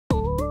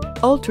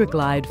Ultra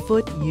Glide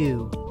Foot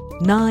U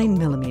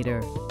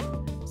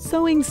 9mm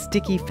Sewing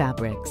Sticky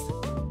Fabrics.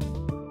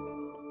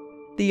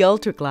 The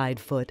Ultra Glide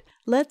Foot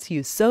lets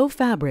you sew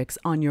fabrics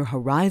on your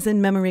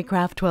Horizon Memory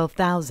Craft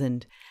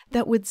 12,000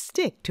 that would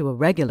stick to a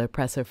regular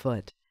presser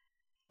foot.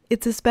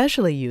 It's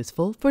especially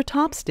useful for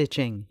top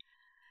stitching.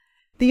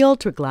 The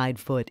Ultra Glide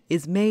Foot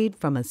is made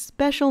from a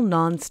special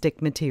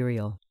non-stick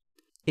material.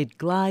 It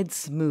glides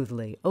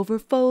smoothly over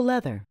faux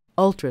leather,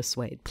 ultra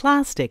suede,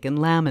 plastic, and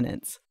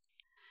laminates.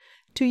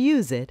 To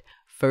use it,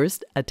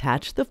 first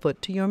attach the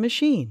foot to your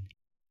machine.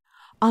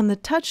 On the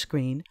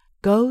touchscreen,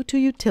 go to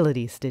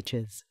Utility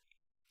Stitches.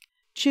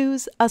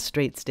 Choose a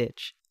straight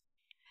stitch.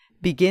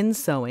 Begin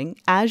sewing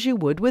as you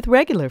would with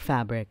regular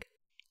fabric,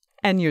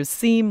 and your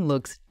seam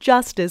looks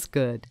just as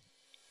good.